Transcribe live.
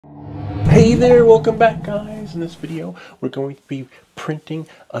Hey there, welcome back guys. In this video we're going to be printing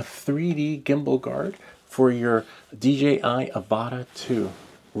a 3D gimbal guard for your DJI Avata 2.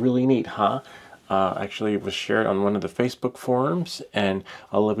 Really neat, huh? Actually it was shared on one of the Facebook forums, and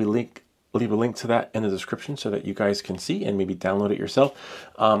I'll leave a link to that in the description so that you guys can see and maybe download it yourself.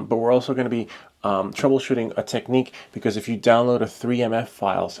 But we're also going to be troubleshooting a technique, because if you download a 3MF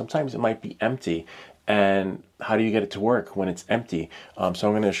file, sometimes it might be empty. And how do you get it to work when it's empty? So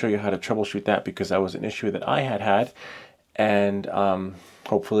I'm going to show you how to troubleshoot that, because that was an issue that I had, and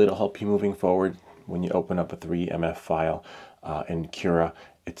hopefully it'll help you moving forward when you open up a 3MF file in Cura.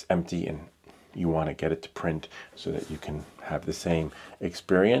 It's empty and you want to get it to print so that you can have the same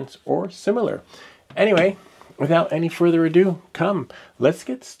experience or similar. Anyway, without any further ado, let's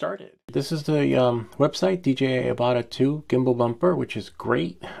get started. This is the website, DJI Avata 2 gimbal bumper, which is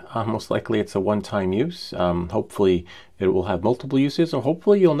great. Most likely it's a one-time use. Hopefully it will have multiple uses, or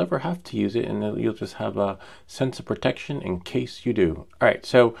hopefully you'll never have to use it and you'll just have a sense of protection in case you do. All right,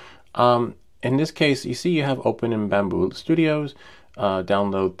 so in this case, you see you have open in Bamboo Studios,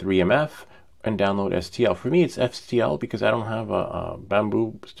 download 3MF, and download STL. For me, it's STL because I don't have a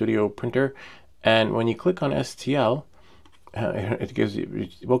Bamboo Studio printer. And when you click on STL, it gives you,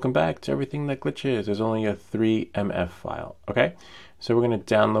 welcome back to everything that glitches. There's only a 3MF file. Okay, so we're going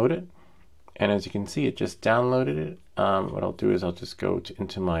to download it. And as you can see, it just downloaded it. What I'll do is I'll just go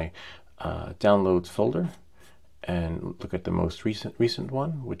into my downloads folder and look at the most recent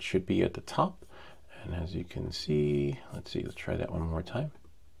one, which should be at the top. And as you can see, let's try that one more time.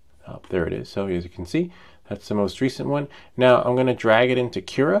 There it is. So as you can see, that's the most recent one. Now I'm going to drag it into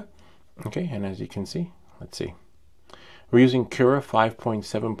Cura. Okay, and as you can see, let's see. We're using Cura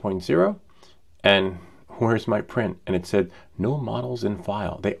 5.7.0, and where's my print? And it said no models in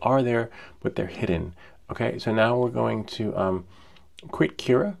file. They are there, but they're hidden. Okay, so now we're going to quit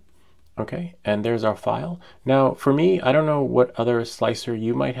Cura. Okay, and there's our file. Now for me, I don't know what other slicer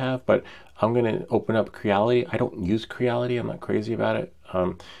you might have, but I'm going to open up Creality. I don't use Creality. I'm not crazy about it.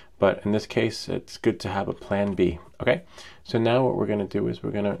 But in this case, it's good to have a plan B. Okay, so now what we're going to do is we're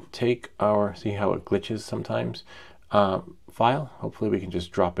going to take our, see how it glitches sometimes, file. Hopefully we can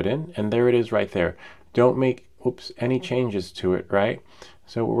just drop it in, and there it is right there. Don't make any changes to it, right?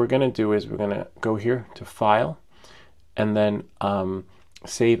 So what we're going to do is we're going to go here to File, and then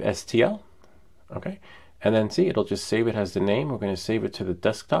save STL. Okay, and then see, it'll just save it as the name. We're going to save it to the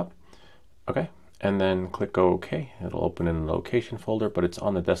desktop. Okay, and then click OK. It'll open in the location folder, but it's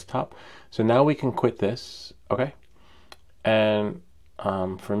on the desktop. So now we can quit this. Okay, and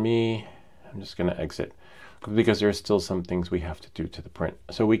for me, I'm just going to exit, because there's still some things we have to do to the print.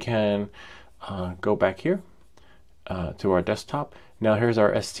 So we can go back here to our desktop. Now here's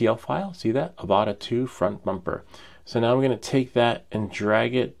our STL file. See that? Avata 2 front bumper. So now I'm going to take that and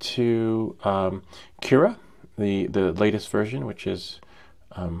drag it to Cura, the latest version, which is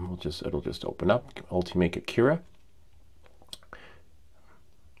it'll just open up. Ultimate it Cura.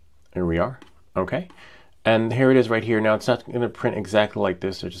 Here we are. Okay, and here it is right here. Now it's not going to print exactly like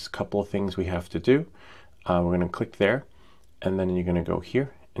this. There's just a couple of things we have to do. We're going to click there, and then you're going to go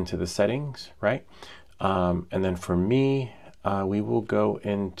here into the settings, right? And then for me, we will go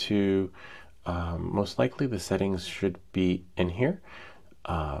into most likely the settings should be in here.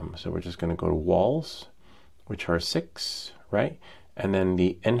 So we're just going to go to walls, which are 6, right? And then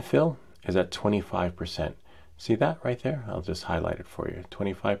the infill is at 25%. See that right there? I'll just highlight it for you.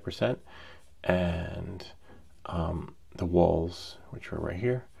 25%. And the walls, which are right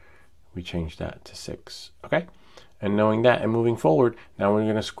here, we change that to 6. Okay? And knowing that and moving forward, now we're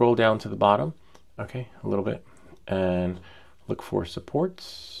going to scroll down to the bottom, okay, a little bit, and look for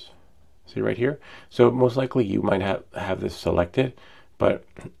supports. See right here? So most likely you might have this selected, but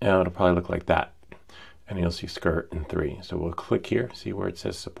it'll probably look like that. And you'll see skirt and 3. So we'll click here, see where it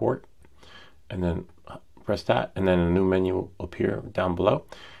says support, and then press that, and then a new menu will appear down below.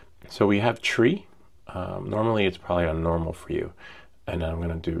 So we have tree. Normally it's probably on normal for you. And I'm going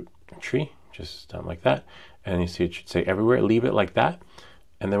to do tree, just like that. And you see it should say everywhere. Leave it like that.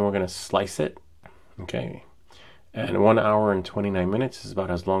 And then we're going to slice it. Okay. And 1 hour and 29 minutes is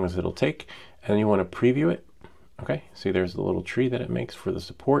about as long as it'll take. And you want to preview it. Okay, see there's the little tree that it makes for the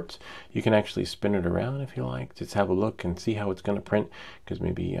supports. You can actually spin it around if you like. Just have a look and see how it's going to print, because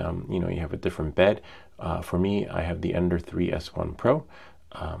maybe you know, you have a different bed. For me, I have the Ender 3 S1 Pro.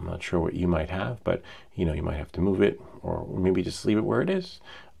 I'm not sure what you might have, but you know, you might have to move it, or maybe just leave it where it is.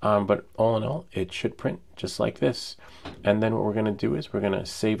 But all in all, it should print just like this. And then what we're going to do is we're going to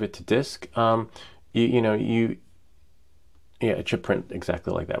save it to disk. Yeah, it should print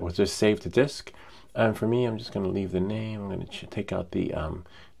exactly like that. We'll just save to disk. And for me, I'm just going to leave the name. I'm going to take out the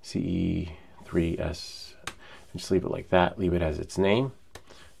CE3S. Just leave it like that. Leave it as its name.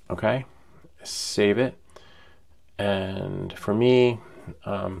 Okay. Save it. And for me,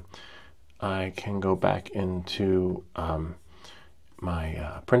 I can go back into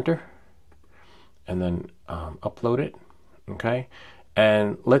my printer and then upload it. Okay.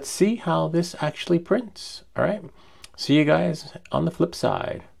 And let's see how this actually prints. All right. See you guys on the flip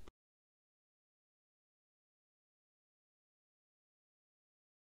side.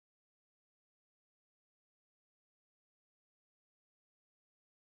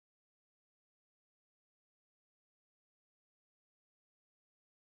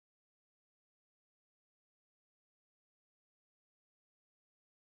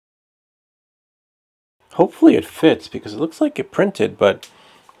 Hopefully it fits because it looks like it printed, but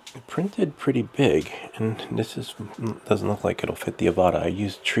it printed pretty big, and this doesn't look like it'll fit the Avata. I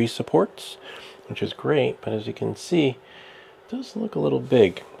used tree supports, which is great, but as you can see, it does look a little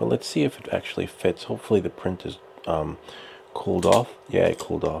big. But let's see if it actually fits. Hopefully the print is cooled off. Yeah, it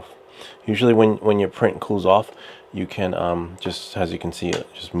cooled off. Usually when your print cools off, you can just, as you can see,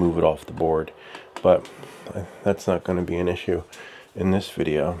 just move it off the board. But that's not going to be an issue in this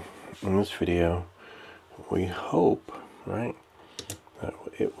video. In this video, we hope, right, that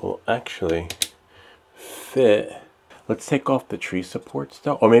it will actually fit. Let's take off the tree supports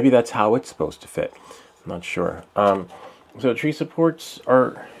though, or maybe that's how it's supposed to fit. I'm not sure. So tree supports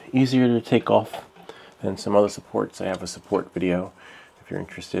are easier to take off than some other supports. I have a support video if you're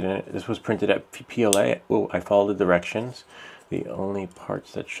interested in it. This was printed at PLA. Oh, I followed the directions. The only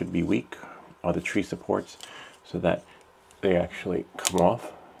parts that should be weak are the tree supports, so that they actually come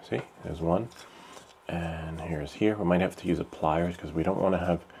off. See, there's one. And here's here. We might have to use a pliers because we don't want to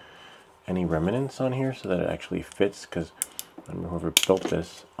have any remnants on here, so that it actually fits, because I don't know whoever built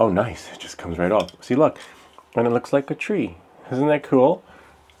this. Oh, nice. It just comes right off. See, look. And it looks like a tree. Isn't that cool?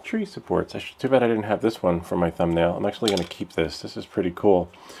 Tree supports. Too bad I didn't have this one for my thumbnail. I'm actually going to keep this. This is pretty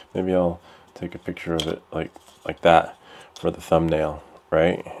cool. Maybe I'll take a picture of it like that for the thumbnail,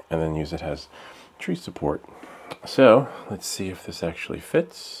 right? And then use it as tree support. So let's see if this actually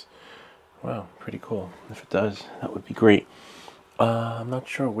fits. Wow, pretty cool. If it does, that would be great. I'm not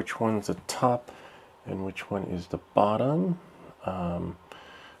sure which one's the top and which one is the bottom. Oh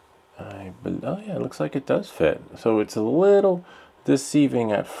yeah, it looks like it does fit. So it's a little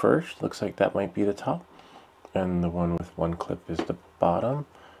deceiving at first. Looks like that might be the top, and the one with one clip is the bottom.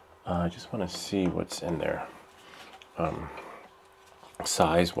 I just want to see what's in there,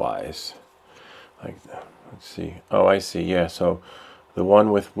 size-wise. Like, let's see. Oh, I see. Yeah. So the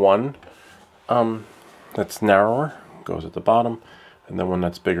one with one, that's narrower, goes at the bottom, and the one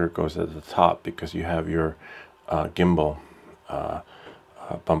that's bigger goes at the top, because you have your gimbal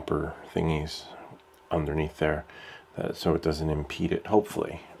bumper thingies underneath there, so it doesn't impede it,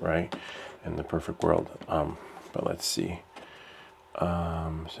 hopefully, right, in the perfect world. But let's see.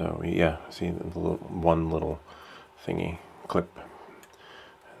 So yeah, see the one little thingy clip,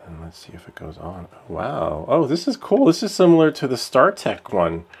 and let's see if it goes on. Wow. Oh, this is cool. This is similar to the StarTech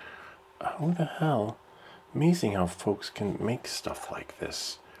one. Who the hell? Amazing how folks can make stuff like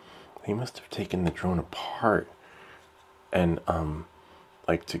this. They must have taken the drone apart and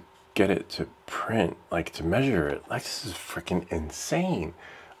like to get it to print, like to measure it. Like, this is freaking insane.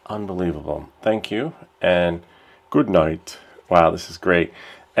 Unbelievable. Thank you and good night. Wow, this is great.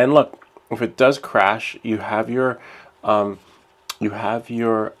 And look, if it does crash, you have your gimbal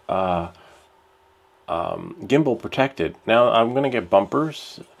protected. Now I'm gonna get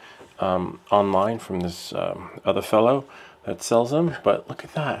bumpers online from this other fellow that sells them, but look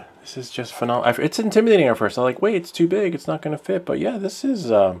at that. This is just phenomenal. It's intimidating at first. I'm like, wait, it's too big, it's not going to fit. But yeah, this is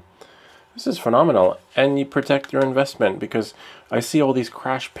phenomenal. And you protect your investment, because I see all these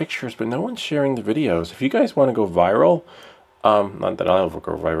crash pictures, but no one's sharing the videos. If you guys want to go viral, not that I'll ever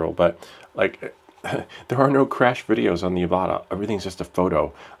go viral, but like, there are no crash videos on the Avata. Everything's just a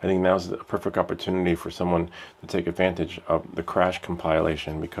photo. I think now's the perfect opportunity for someone to take advantage of the crash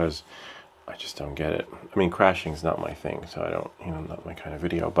compilation, because I just don't get it. I mean, crashing's not my thing, so I don't, not my kind of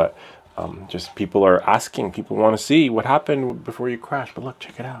video, but just people are asking, people want to see what happened before you crash. But look,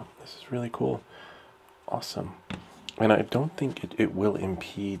 check it out. This is really cool. Awesome. And I don't think it will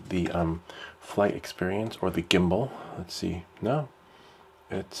impede the flight experience or the gimbal. Let's see. No,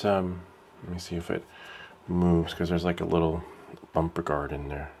 it's let me see if it moves, because there's like a little bumper guard in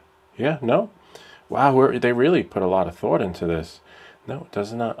there. Yeah, no. Wow, they really put a lot of thought into this. No, it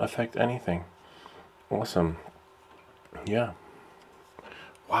does not affect anything. Awesome. Yeah.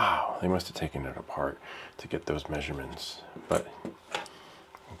 Wow, they must have taken it apart to get those measurements. But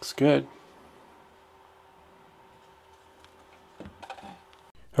looks good.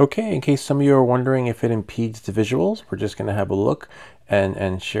 Okay, in case some of you are wondering if it impedes the visuals, we're just going to have a look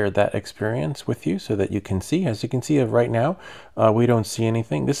and share that experience with you so that you can see. As you can see right now, we don't see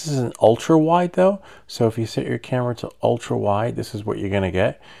anything. This is an ultra wide though, so if you set your camera to ultra wide, this is what you're going to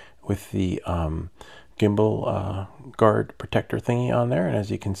get with the gimbal guard protector thingy on there. And as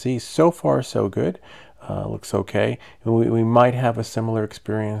you can see, so far so good. Looks okay. We might have a similar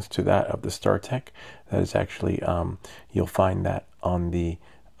experience to that of the StarTech. That is actually, you'll find that on the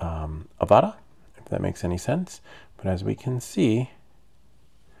Avata, if that makes any sense. But as we can see,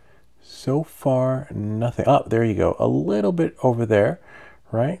 so far nothing. Oh, there you go, a little bit over there,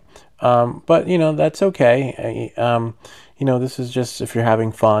 right? But you know, that's okay. You know, this is just if you're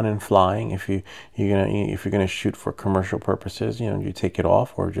having fun and flying. If you're gonna shoot for commercial purposes, you know, you take it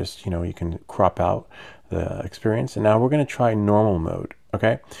off, or just, you know, you can crop out the experience. And now we're gonna try normal mode.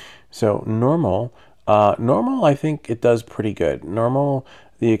 Okay, so normal, I think it does pretty good. Normal,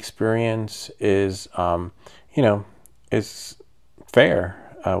 the experience is, you know, is fair.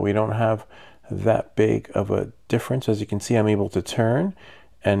 We don't have that big of a difference. As you can see, I'm able to turn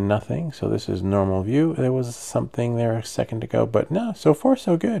and nothing. So this is normal view. There was something there a second ago, but no, so far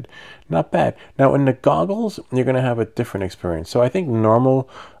so good. Not bad. Now in the goggles, you're going to have a different experience. So I think normal,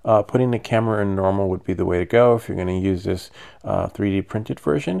 putting the camera in normal would be the way to go if you're going to use this 3D printed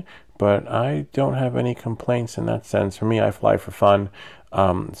version. But I don't have any complaints in that sense. For me, I fly for fun.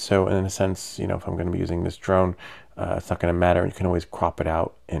 So in a sense, you know, if I'm going to be using this drone, it's not going to matter. You can always crop it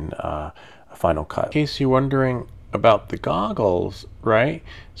out in a Final Cut. In case you're wondering about the goggles, right?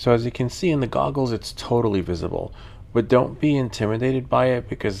 So as you can see in the goggles, it's totally visible. But don't be intimidated by it,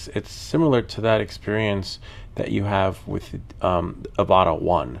 because it's similar to that experience that you have with Avata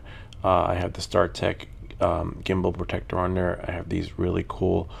 1. I have the StarTech gimbal protector on there. I have these really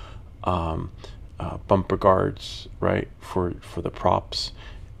cool bumper guards, right, for the props,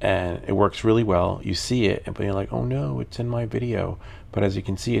 and it works really well. You see it, but you're like, oh no, it's in my video. But as you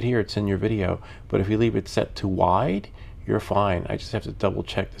can see it here, it's in your video. But if you leave it set to wide, you're fine. I just have to double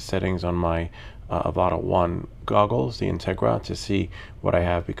check the settings on my Avata 1 goggles, the Integra, to see what I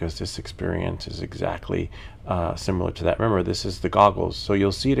have, because this experience is exactly similar to that. Remember, this is the goggles, so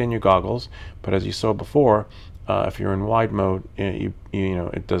you'll see it in your goggles, but as you saw before, if you're in wide mode, you know,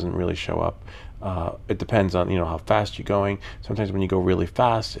 it doesn't really show up. It depends on, you know, how fast you're going. Sometimes when you go really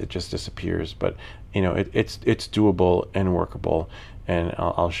fast, it just disappears. But you know, it's doable and workable, and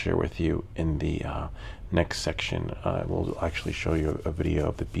I'll share with you in the next section. We'll actually show you a video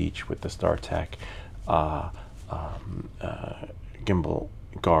of the beach with the StarTech gimbal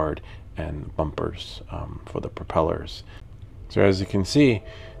guard and bumpers for the propellers. So as you can see,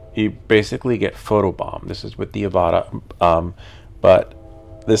 you basically get photobomb. This is with the Avata, but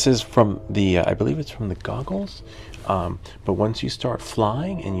this is from the, I believe it's from the goggles, but once you start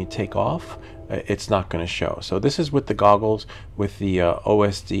flying and you take off, it's not going to show. So this is with the goggles, with the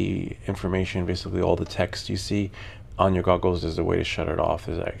OSD information, basically all the text you see on your goggles. There's a way to shut it off.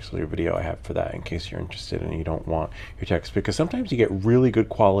 There's actually a video I have for that in case you're interested and you don't want your text, because sometimes you get really good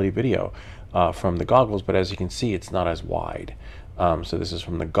quality video from the goggles, but as you can see, it's not as wide. So this is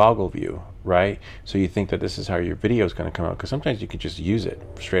from the goggle view, right? So you think that this is how your video is going to come out, because sometimes you could just use it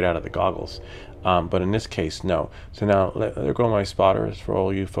straight out of the goggles. But in this case, no. So now there go my spotters for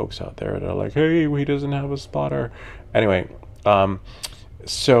all you folks out there that are like, hey, he doesn't have a spotter. Anyway,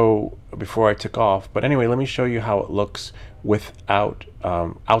 so before I took off, but anyway, let me show you how it looks without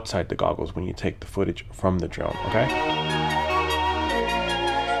outside the goggles when you take the footage from the drone, okay?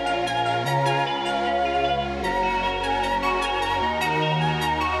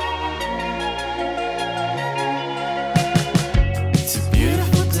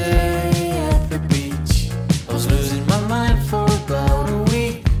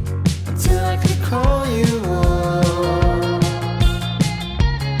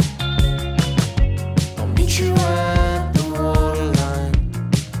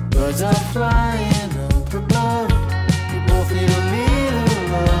 Flying up above.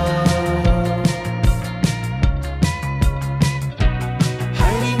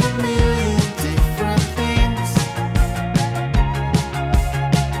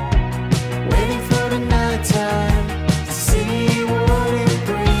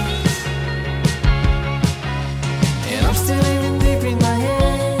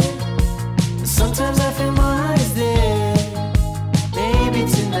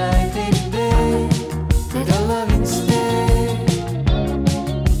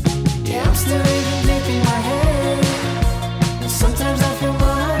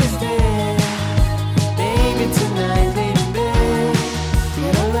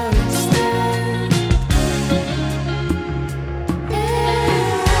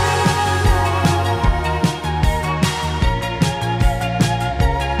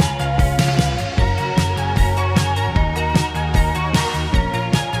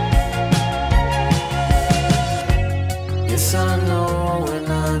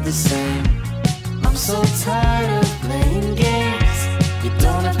 aren't the same. I'm so tired of playing games. You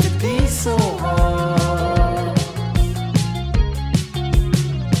don't have to be so hard.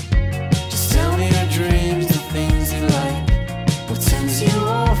 Just tell me your dreams, the things you like, what turns you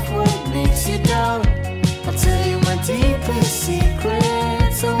off, what makes you doubt. I'll tell you my deepest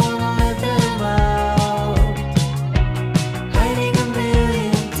secrets, I wanna let them out. Hiding a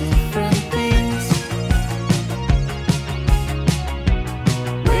million different things,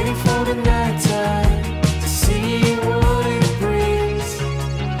 waiting for the night time to see what it brings.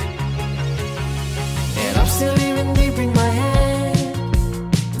 And I'm still even deep in my head,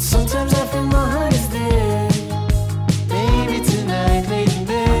 and sometimes I feel my heart is dead. Maybe tonight, late in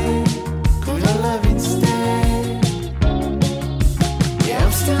bed, could I love instead? Yeah,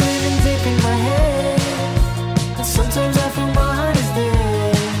 I'm still living deep in my head, and sometimes I feel my heart is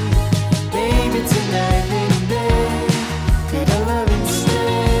dead. Maybe tonight, late in bed, could I love instead?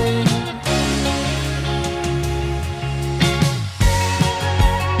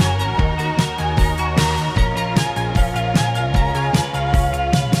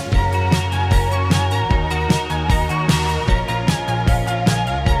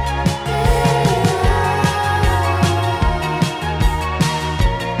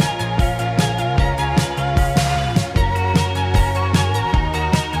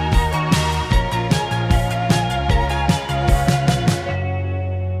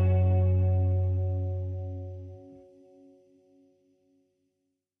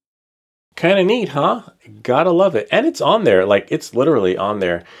 Kind of neat, huh? Gotta love it. And it's on there, like it's literally on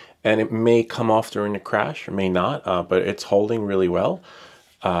there. And it may come off during the crash or may not, but it's holding really well.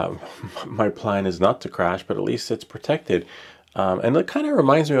 My plan is not to crash, but at least it's protected. And it kind of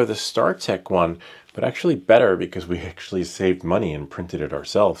reminds me of the StarTech one, but actually better because we actually saved money and printed it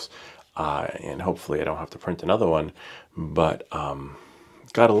ourselves. And hopefully I don't have to print another one, but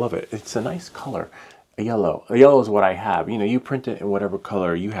gotta love it. It's a nice color. A yellow. A yellow is what I have. You know, you print it in whatever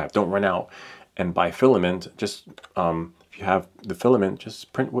color you have. Don't run out and buy filament. Just if you have the filament,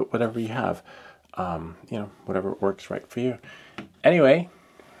 just print whatever you have. You know, whatever works right for you. Anyway,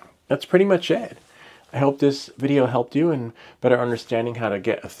 that's pretty much it. I hope this video helped you in better understanding how to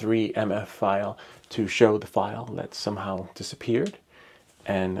get a 3MF file to show the file that somehow disappeared.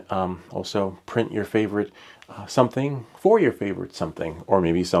 And also print your favorite something for your favorite something, or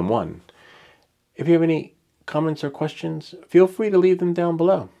maybe someone. If you have any comments or questions, feel free to leave them down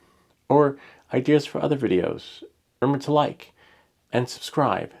below, or ideas for other videos. Remember to like and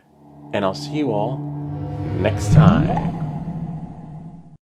subscribe, and I'll see you all next time.